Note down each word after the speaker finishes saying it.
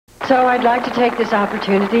So I'd like to take this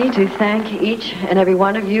opportunity to thank each and every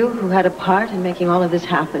one of you who had a part in making all of this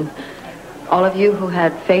happen. All of you who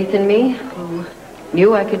had faith in me, who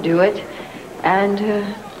knew I could do it, and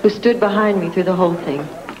who stood behind me through the whole thing.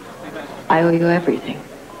 I owe you everything.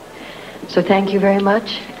 So thank you very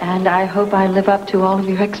much, and I hope I live up to all of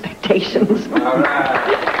your expectations. All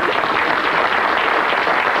right.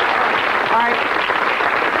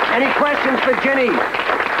 Any questions for Ginny?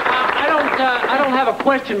 I don't have a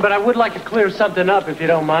question, but I would like to clear something up, if you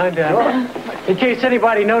don't mind. In case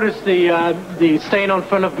anybody noticed the stain on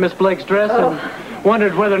front of Miss Blake's dress and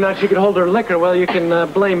wondered whether or not she could hold her liquor, well, you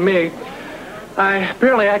can blame me.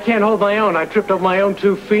 Apparently I can't hold my own. I tripped over my own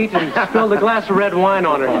 2 feet and spilled a glass of red wine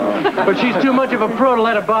on her. But she's too much of a pro to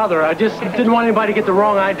let it bother her. I just didn't want anybody to get the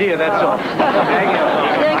wrong idea, that's all.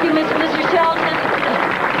 Thank you, Mr. Shelton.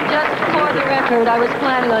 Just for the record, I was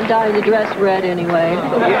planning on dyeing the dress red anyway.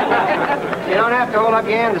 You don't have to hold up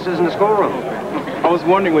your hand. This isn't a schoolroom. I was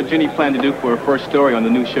wondering what Ginny planned to do for her first story on the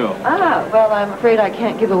new show. Well, I'm afraid I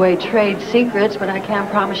can't give away trade secrets, but I can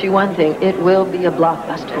promise you one thing. It will be a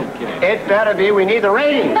blockbuster. Okay. It better be. We need the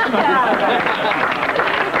ratings.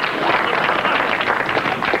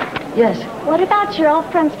 Yes. What about your old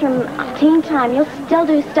friends from Teen Time? You'll still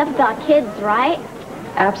do stuff about kids, right?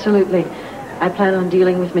 Absolutely. I plan on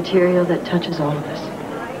dealing with material that touches all of us.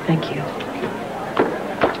 Thank you.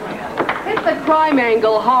 Hit the crime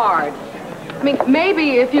angle hard. I mean,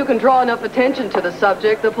 maybe if you can draw enough attention to the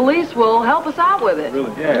subject, the police will help us out with it.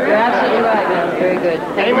 Really? Yeah. You're absolutely right, man. Very good.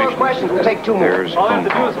 Any more questions? We'll take 2 more. All I have to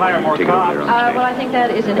do is hire more cops. Well, I think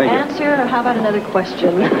that is an answer. How about another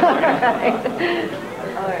question? All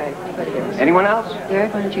right. Anybody else? Anyone else?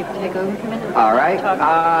 Derek, why don't you take over for a minute? All right.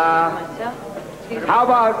 Myself? How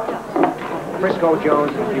about Frisco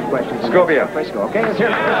Jones? A few questions. Scobia. Frisco. Okay, let's hear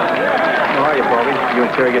it. How are you, Bobby? You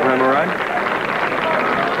and Terry get home all right?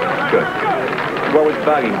 Good. What was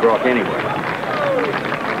bugging Brock anyway?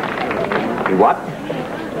 You what?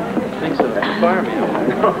 Thanks for that. Fire me.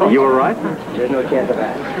 Are you all right? There's no chance of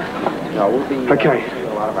that. No, we'll be... Okay. A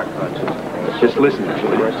lot of our conscience. Just listen to me.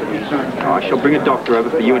 I shall bring a doctor over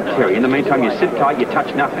for you and Terry. In the meantime, you sit tight, you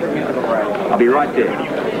touch nothing. I'll be right there.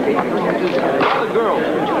 The girl.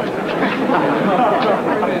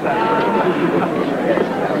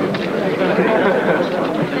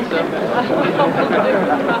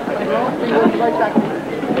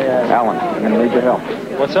 Alan, I'm going to need your help.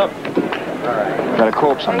 What's up? Got a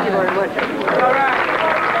corpse on Thank you very much.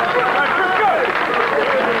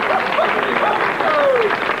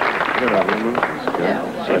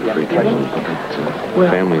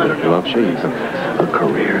 Family that loves you, a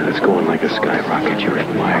career that's going like a skyrocket. You're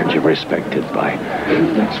admired, you're respected by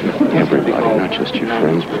everybody, not just your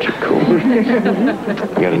friends, but your cool. You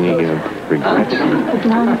got any regrets?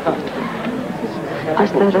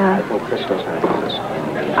 Just that,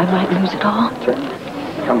 I might lose it all.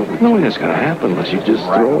 Nothing that's going to happen unless you just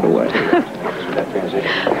throw it away.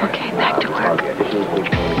 Okay, back to work.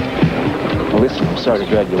 Well, listen, I'm sorry to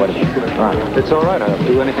drag you out of here. All right. It's all right. I'll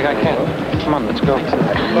do anything I can. Come on, let's go.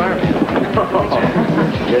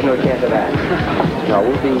 There's no chance of that. No,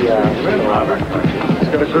 we'll be... It's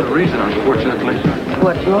got a good reason, unfortunately.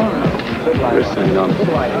 What's wrong? Listen,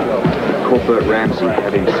 Corporate Ramsey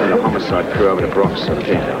had him send a homicide crew over to Brock's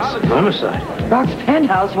penthouse. Homicide? Brock's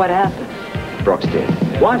penthouse? What happened? Brock's dead.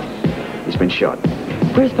 What? He's been shot.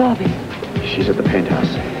 Where's Bobby? She's at the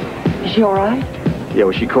penthouse. Is she all right? Yeah,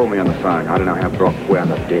 well, she called me on the phone. I don't know how Brock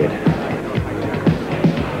wound up dead.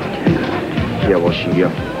 Yeah, well, she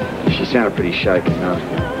sounded pretty shaken.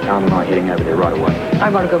 Alan and I heading over there right away. I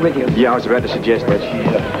want to go with you. Yeah, I was about to suggest that. She's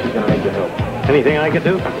going to need your help. Anything I can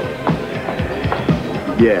do?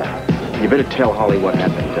 Yeah. You better tell Holly what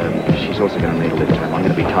happened. She's also going to need a lift home. I'm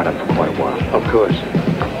going to be tied up for quite a while. Of course.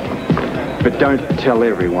 But don't tell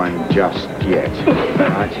everyone just yet. All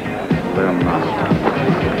right? Let them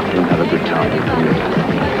have a good time.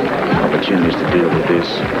 Opportunities to deal with this.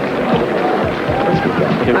 Let's get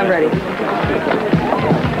going. I'm ready.